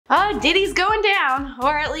Diddy's going down,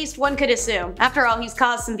 or at least one could assume. After all, he's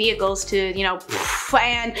caused some vehicles to,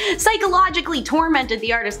 and psychologically tormented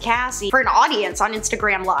the artist Cassie for an audience on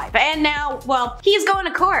Instagram Live. And now, well, he's going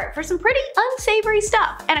to court for some pretty unsavory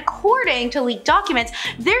stuff. And according to leaked documents,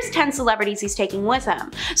 there's 10 celebrities he's taking with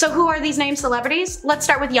him. So who are these named celebrities? Let's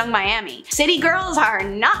start with Young Miami. City girls are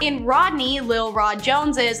not in Rodney Lil Rod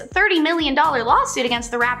Jones's $30 million lawsuit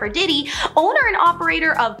against the rapper Diddy, owner and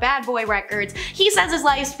operator of Bad Boy Records. He says his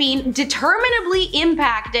life's been determinably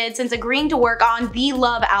impacted since agreeing to work on the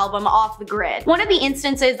Love album Off the Grid. One of the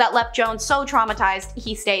instances that left Jones so traumatized,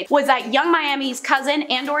 he states, was that Young Miami's cousin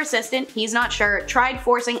and/or assistant, he's not sure, tried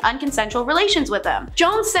forcing unconsensual relations with him.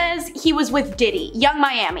 Jones says he was with Diddy, Young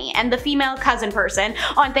Miami, and the female cousin person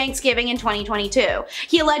on Thanksgiving in 2022.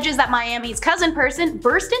 He alleges that Miami's cousin person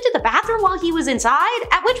burst into the bathroom while he was inside,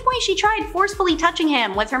 at which point she tried forcefully touching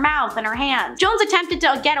him with her mouth and her hands. Jones attempted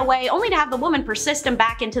to get away only to have the woman persist him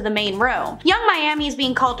back into the main room. Young Miami is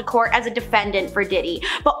being called to court as a defendant for Diddy,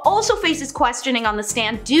 but also faces questioning on the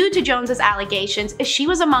stand due to Jones's allegations as she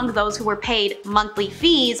was among those who were paid monthly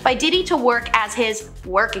fees by Diddy to work as his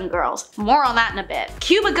working girls. More on that in a bit.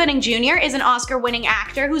 Cuba Gooding Jr. is an Oscar-winning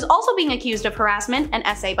actor who's also being accused of harassment, an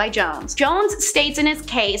essay by Jones. Jones states in his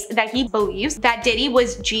case that he believes that Diddy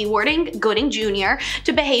was G-wording Gooding Jr.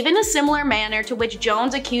 to behave in a similar manner to which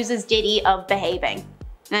Jones accuses Diddy of behaving.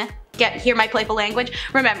 Hear my playful language?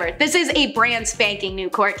 Remember, this is a brand spanking new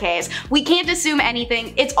court case. We can't assume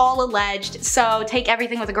anything, it's all alleged, so take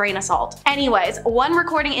everything with a grain of salt. Anyways, one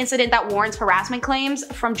recording incident that warrants harassment claims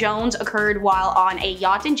from Jones occurred while on a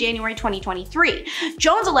yacht in January 2023.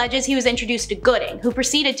 Jones alleges he was introduced to Gooding, who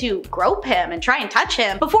proceeded to grope him and try and touch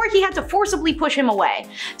him before he had to forcibly push him away.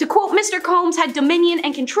 To quote, Mr. Combs had dominion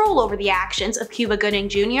and control over the actions of Cuba Gooding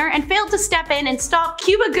Jr. and failed to step in and stop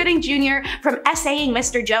Cuba Gooding Jr. from essaying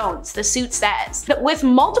Mr. Jones, the suit says. But with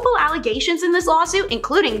multiple allegations in this lawsuit,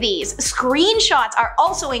 including these, screenshots are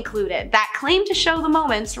also included that claim to show the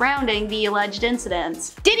moments surrounding the alleged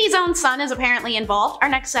incidents. Diddy's own son is apparently involved. Our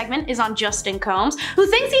next segment is on Justin Combs, who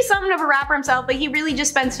thinks he's something of a rapper himself, but he really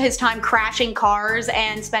just spends his time crashing cars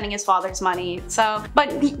and spending his father's money.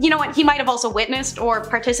 But you know what? He might have also witnessed or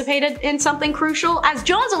participated in something crucial, as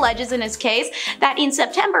Jones alleges in his case that in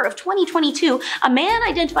September of 2022, a man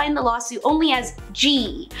identified in the lawsuit only as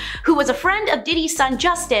G, who was a friend of Diddy's son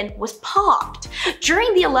Justin, was popped.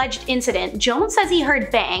 During the alleged incident, Jones says he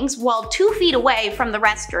heard bangs while 2 feet away from the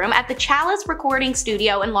restroom at the Chalice recording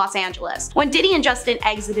studio in Los Angeles. When Diddy and Justin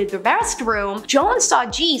exited the restroom, Jones saw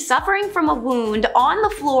G suffering from a wound on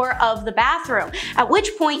the floor of the bathroom, at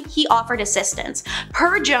which point he offered assistance.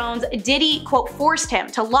 Per Jones, Diddy, quote, forced him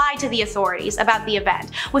to lie to the authorities about the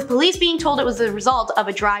event, with police being told it was the result of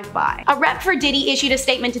a drive-by. A rep for Diddy issued a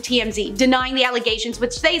statement to TMZ denying the allegations,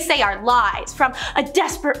 which they say are lies from a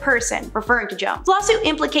desperate person, referring to Jones. The lawsuit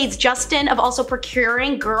implicates Justin of also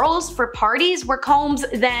procuring girls for parties where Combs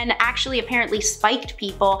then actually apparently spiked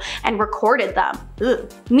people and recorded them.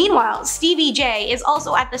 Ugh. Meanwhile, Stevie J is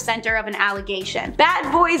also at the center of an allegation.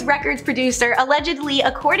 Bad Boys Records producer allegedly,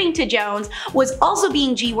 according to Jones, was also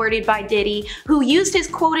being G-worded by Diddy, who used his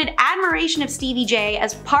quoted admiration of Stevie J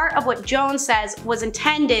as part of what Jones says was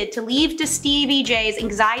intended to leave to Stevie J's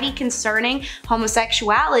anxiety concerning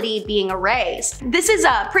homosexuality being erased. This is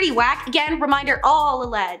pretty whack. Again, reminder, all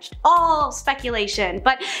alleged, all speculation.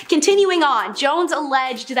 But continuing on, Jones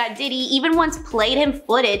alleged that Diddy even once played him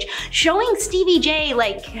footage showing Stevie J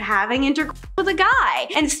like having intercourse with a guy.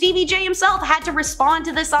 And Stevie J himself had to respond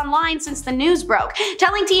to this online since the news broke,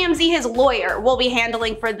 telling TMZ his lawyer will be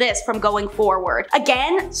handling for this from going forward.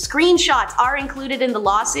 Again, screenshots are included in the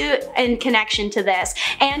lawsuit in connection to this,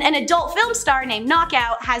 and an adult film star named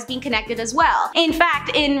Knockout has been connected as well. In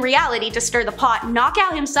fact, in reality, to stir the pot,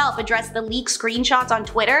 Knockout himself addressed the leaked screenshots on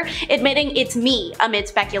Twitter, admitting it's me amid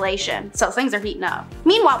speculation. So things are heating up.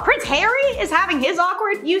 Meanwhile, Prince Harry is having his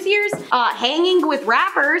awkward youth years hanging with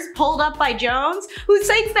rappers pulled up by Jones, who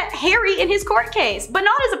cites that Harry in his court case, but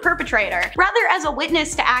not as a perpetrator, rather as a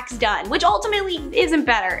witness to acts done, which ultimately isn't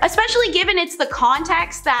better, especially given it's the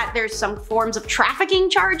context that there's some forms of trafficking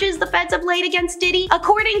charges the feds have laid against Diddy.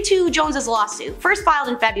 According to Jones's lawsuit, first filed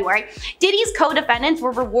in February, Diddy's co-defendants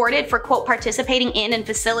were rewarded for, quote, participating in and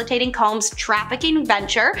facilitating Combs' trafficking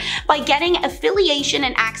venture by getting affiliation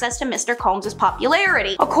and access to Mr. Combs'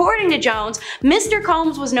 popularity. According to Jones, Mr.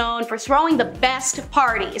 Combs was known for throwing the best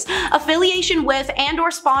parties. Affiliation with and/or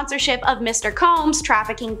sponsorship of Mr. Combs'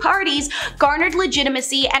 trafficking parties garnered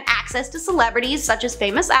legitimacy and access to celebrities such as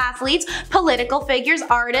famous athletes, political figures,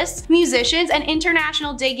 artists, musicians, and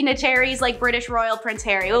international dignitaries like British Royal Prince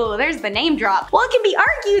Harry. Oh, there's the name drop. While it can be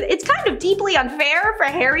argued it's kind of deeply unfair for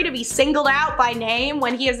Harry to be singled out by name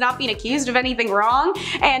when he has not been accused of anything wrong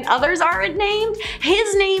and others aren't named,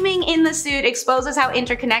 his naming in the suit exposes how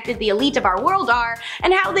interconnected the elite of our world are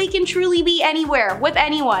and how they can truly be anywhere with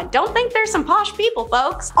anyone. Don't think there's some posh people,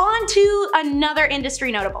 folks. On to another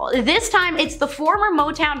industry notable. This time it's the former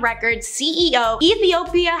Motown Records CEO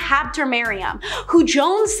Ethiopia Habtemariam, who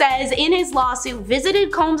Jones says in his lawsuit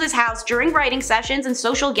visited Combs' house during writing sessions and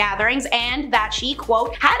social gatherings, and that she,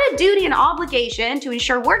 quote, had a duty and obligation to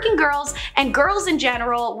ensure working girls and girls in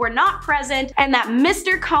general were not present and that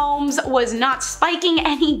Mr. Combs was not spiking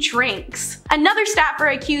any drinks. Another staffer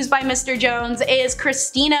accused by Mr. Jones is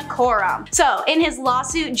Kristina Khorram. So in his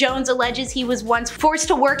lawsuit, Jones alleges he was once forced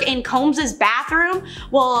to work in Combs' bathroom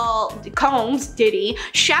while Combs, Diddy,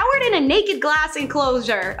 showered in a naked glass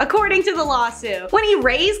enclosure, according to the lawsuit. When he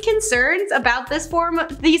raised concerns about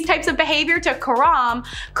these types of behavior to Khorram,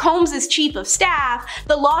 Combs' chief of staff,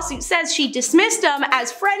 the lawsuit says she dismissed him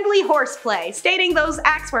as friendly horseplay, stating those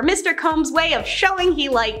acts were Mr. Combs' way of showing he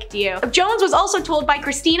liked you. Jones was also told by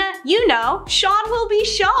Kristina, you know, Sean will be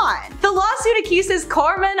Sean. The lawsuit accuses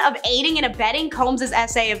Khorram of aiding and abetting Combs'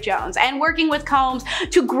 essay of Jones and working with Combs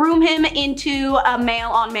to groom him into a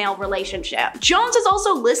male-on-male relationship. Jones has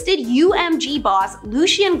also listed UMG boss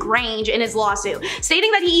Lucian Grainge in his lawsuit,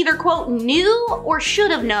 stating that he either, quote, knew or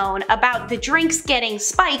should have known about the drinks getting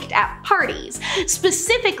spiked at parties.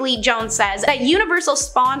 Specifically, Jones says that Universal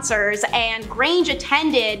sponsors and Grainge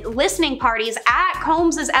attended listening parties at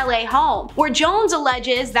Combs' LA home, where Jones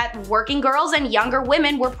alleges that working girls and younger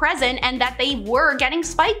women were present and that they were getting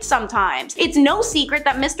spiked sometimes. It's no secret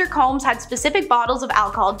that Mr. Combs had specific bottles of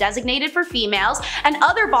alcohol designated for females and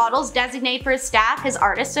other bottles designated for his staff, his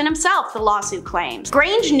artists, and himself, the lawsuit claims.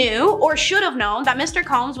 Grainge knew or should have known that Mr.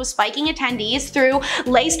 Combs was spiking attendees through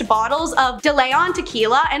laced bottles of De Leon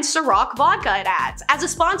tequila and Ciroc vodka at ads. As a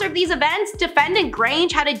sponsor of these events, defendant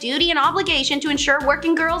Grainge had a duty and obligation to ensure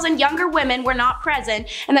working girls and younger women were not present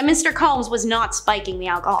and that Mr. Combs was not spiking the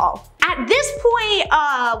alcohol. At this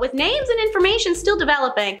point, with names and information still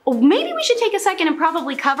developing, maybe we should take a second and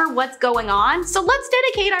probably cover what's going on. So let's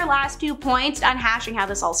dedicate our last 2 points to unhashing how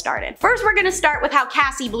this all started. First, we're gonna start with how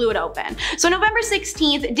Cassie blew it open. So November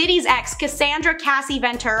 16th, Diddy's ex, Cassandra Cassie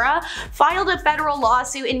Ventura, filed a federal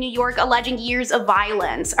lawsuit in New York alleging years of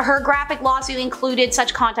violence. Her graphic lawsuit included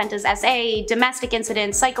such content as SA, domestic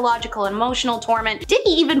incidents, psychological and emotional torment. Diddy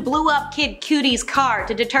even blew up Kid Cudi's car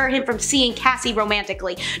to deter him from seeing Cassie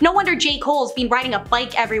romantically. No wonder J. Cole's been riding a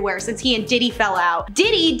bike everywhere since he and Diddy fell out.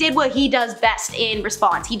 Diddy did what he does best in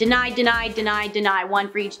response. He denied, one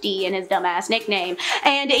for each D in his dumbass nickname,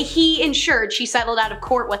 and he ensured she settled out of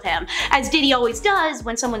court with him, as Diddy always does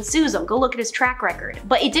when someone sues him. Go look at his track record.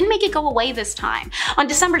 But it didn't make it go away this time. On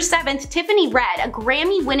December 7th, Tiffany Red, a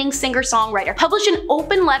Grammy-winning singer-songwriter, published an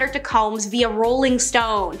open letter to Combs via Rolling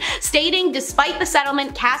Stone, stating despite the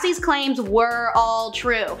settlement, Cassie's claims were all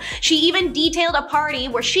true. She even detailed a party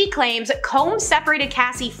where she claims Combs separated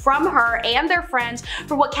Cassie from her and their friends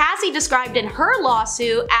for what Cassie described in her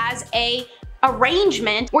lawsuit as a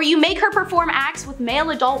arrangement where you make her perform acts with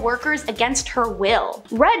male adult workers against her will.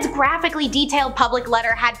 Red's graphically detailed public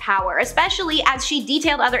letter had power, especially as she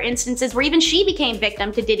detailed other instances where even she became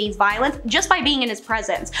victim to Diddy's violence just by being in his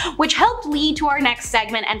presence, which helped lead to our next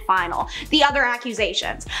segment and final, the other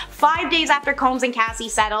accusations. 5 days after Combs and Cassie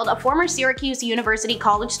settled, a former Syracuse University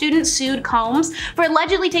college student sued Combs for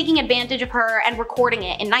allegedly taking advantage of her and recording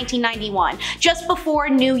it in 1991, just before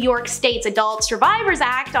New York State's Adult Survivors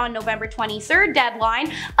Act on November 23rd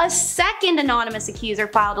deadline. A second anonymous accuser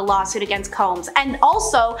filed a lawsuit against Combs, and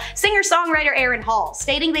also singer-songwriter Aaron Hall,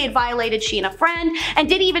 stating they had violated she and a friend, and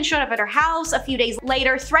Diddy even showed up at her house a few days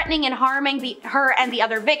later, threatening and harming her and the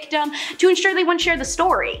other victim to ensure they wouldn't share the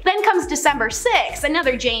story. Then comes December 6th,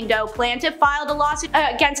 another Jane Doe plaintiff filed a lawsuit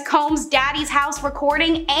against Combs' Daddy's House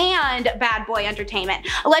Recording and Bad Boy Entertainment,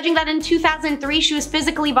 alleging that in 2003 she was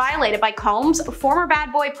physically violated by Combs, former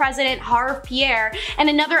Bad Boy president Harve Pierre, and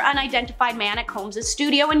another unidentified man at Combs'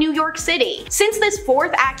 studio in New York City. Since this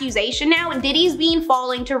fourth accusation now, Diddy's been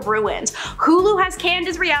falling to ruins. Hulu has canned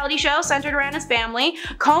his reality show centered around his family,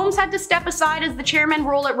 Combs had to step aside as the chairman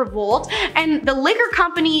role at Revolt, and the liquor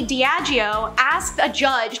company Diageo asked a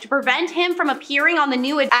judge to prevent him from appearing on the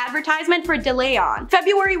new advertisement for De Leon.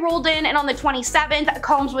 February rolled in, and on the 27th,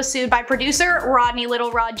 Combs was sued by producer Rodney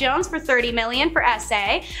Lil Rod Jones for $30 million for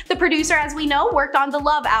SA. The producer, as we know, worked on the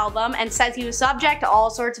Love album and says he was subject to all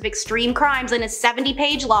sorts of extreme crimes in his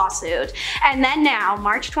 70-page lawsuit. And then now,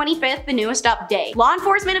 March 25th, the newest update. Law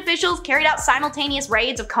enforcement officials carried out simultaneous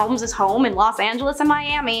raids of Combs' home in Los Angeles and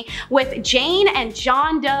Miami, with Jane and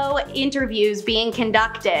John Doe interviews being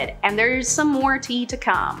conducted, and there's some more tea to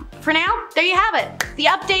come. For now, there you have it, the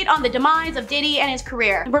update on the demise of Diddy and his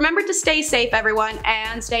career. Remember to stay safe, everyone,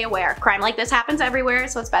 and stay aware. Crime like this happens everywhere,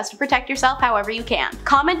 so it's best to protect yourself however you can.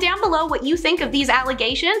 Comment down below what you think of these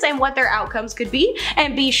allegations and what their outcomes could be,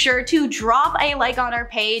 and be sure to drop a like on our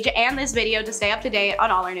page and this video to stay up to date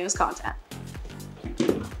on all our newest content.